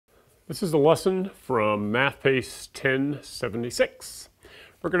This is a lesson from MathPace 1076.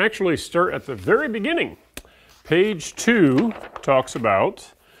 We're going to actually start at the very beginning. Page 2 talks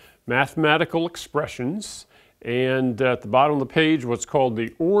about mathematical expressions, and at the bottom of the page what's called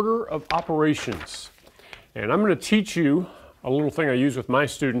the order of operations. And I'm going to teach you a little thing I use with my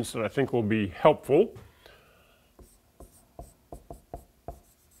students that I think will be helpful.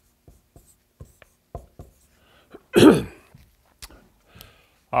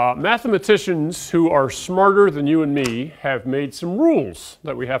 Mathematicians who are smarter than you and me have made some rules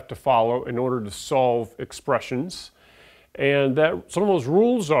that we have to follow in order to solve expressions. And some of those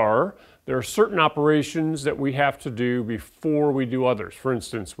rules are, there are certain operations that we have to do before we do others. For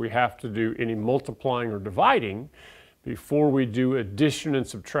instance, we have to do any multiplying or dividing before we do addition and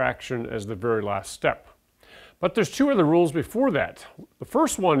subtraction as the very last step. But there's two other rules before that. The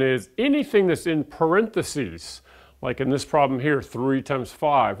first one is anything that's in parentheses. Like in this problem here, 3 times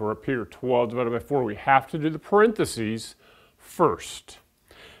 5, or up here, 12 divided by 4, we have to do the parentheses first.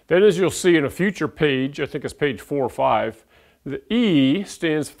 Then as you'll see in a future page, I think it's page 4 or 5, the E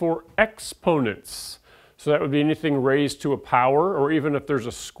stands for exponents. So that would be anything raised to a power, or even if there's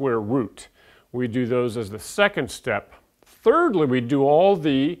a square root. We do those as the second step. Thirdly, we do all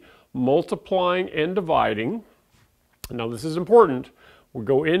the multiplying and dividing. Now this is important. We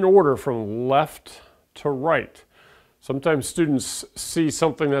go in order from left to right. Sometimes students see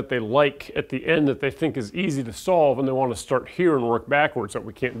something that they like at the end that they think is easy to solve, and they want to start here and work backwards, but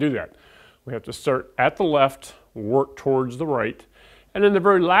we can't do that. We have to start at the left, work towards the right, and then the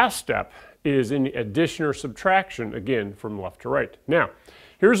very last step is any addition or subtraction, again, from left to right. Now,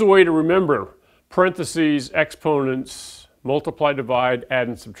 here's a way to remember parentheses, exponents, multiply, divide, add,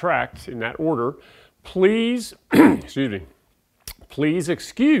 and subtract in that order. Please, excuse me, please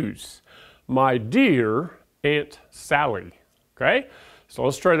excuse my dear Aunt Sally. Okay? So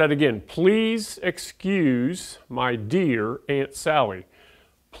let's try that again. Please excuse my dear Aunt Sally.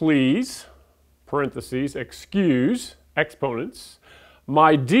 Please, parentheses, excuse, exponents,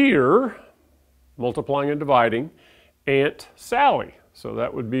 my dear, multiplying and dividing, Aunt Sally. So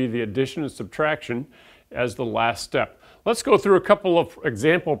that would be the addition and subtraction as the last step. Let's go through a couple of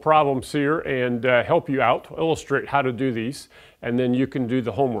example problems here and help you out, illustrate how to do these, and then you can do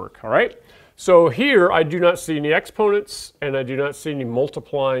the homework, all right? So here I do not see any exponents and I do not see any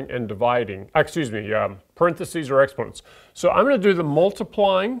multiplying and dividing, parentheses or exponents. So I'm going to do the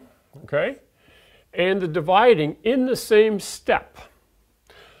multiplying, okay, and the dividing in the same step.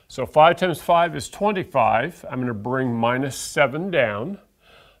 So 5 times 5 is 25. I'm going to bring minus 7 down,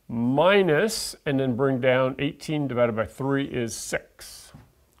 minus, and then bring down 18 divided by 3 is 6.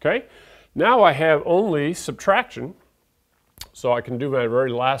 Okay, now I have only subtraction, so I can do my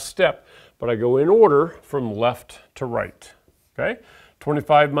very last step. But I go in order from left to right, okay?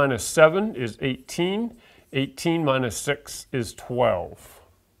 25 minus 7 is 18. 18 minus 6 is 12,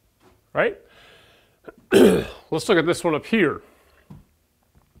 right? Let's look at this one up here.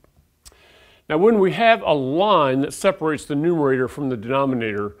 Now when we have a line that separates the numerator from the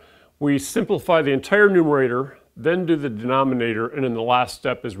denominator, we simplify the entire numerator, then do the denominator, and then the last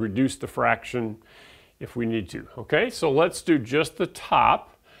step is reduce the fraction if we need to, okay? So let's do just the top.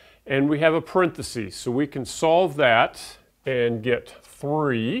 And we have a parenthesis, so we can solve that and get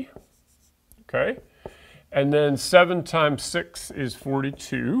 3, okay? And then 7 times 6 is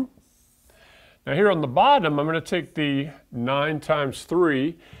 42. Now here on the bottom, I'm going to take the 9 times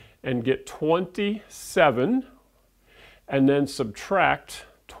 3 and get 27, and then subtract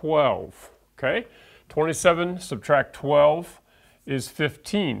 12, okay? 27 subtract 12 is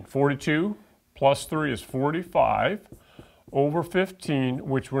 15. 42 plus 3 is 45. Over 15,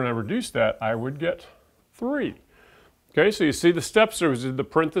 which when I reduce that, I would get 3. Okay, so you see the steps there was the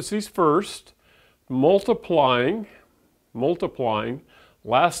parentheses first, multiplying,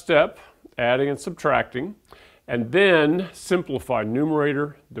 last step, adding and subtracting, and then simplify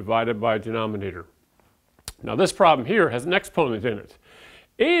numerator divided by denominator. Now this problem here has an exponent in it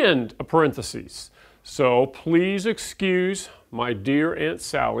and a parentheses. So please excuse my dear Aunt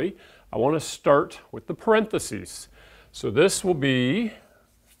Sally. I want to start with the parentheses. So this will be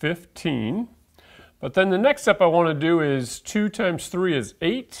 15, but then the next step I want to do is 2 times 3 is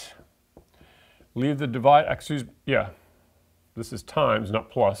 8. Leave the divide, this is times, not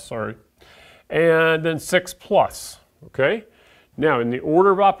plus, sorry. And then 6 plus, okay? Now in the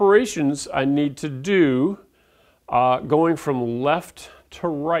order of operations, I need to do going from left to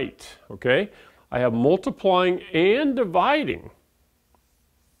right, okay? I have multiplying and dividing.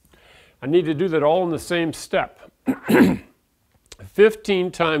 I need to do that all in the same step.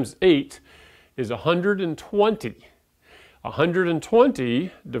 15 times 8 is 120.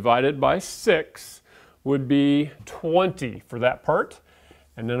 120 divided by 6 would be 20 for that part.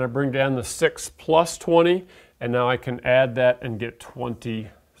 And then I bring down the 6 plus 20, and now I can add that and get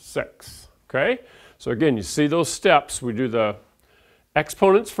 26. Okay? So again, you see those steps. We do the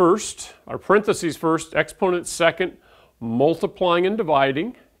exponents first, our parentheses first, exponents second, multiplying and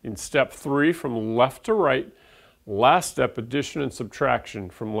dividing in step 3 from left to right. Last step, addition and subtraction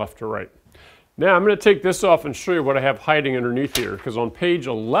from left to right. Now I'm going to take this off and show you what I have hiding underneath here, because on page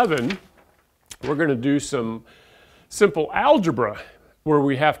 11 we're going to do some simple algebra where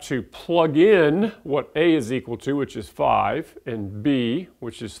we have to plug in what A is equal to, which is 5, and B,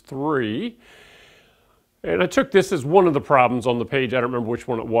 which is 3. And I took this as one of the problems on the page. I don't remember which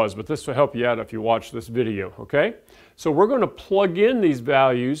one it was, but this will help you out if you watch this video, okay? So we're going to plug in these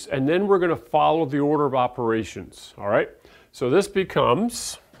values, and then we're going to follow the order of operations, all right? So this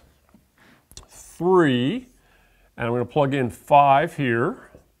becomes 3, and I'm going to plug in 5 here,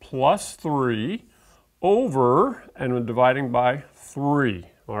 plus 3, over, and I'm dividing by 3,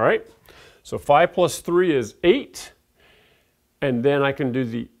 all right? So 5 plus 3 is 8, and then I can do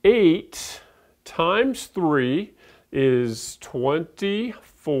the 8 times 3 is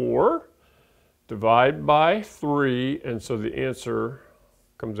 24, divide by 3, and so the answer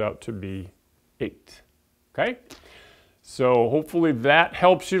comes out to be 8, okay? So hopefully that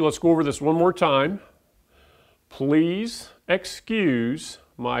helps you. Let's go over this one more time. Please excuse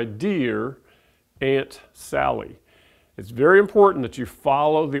my dear Aunt Sally. It's very important that you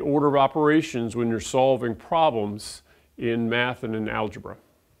follow the order of operations when you're solving problems in math and in algebra.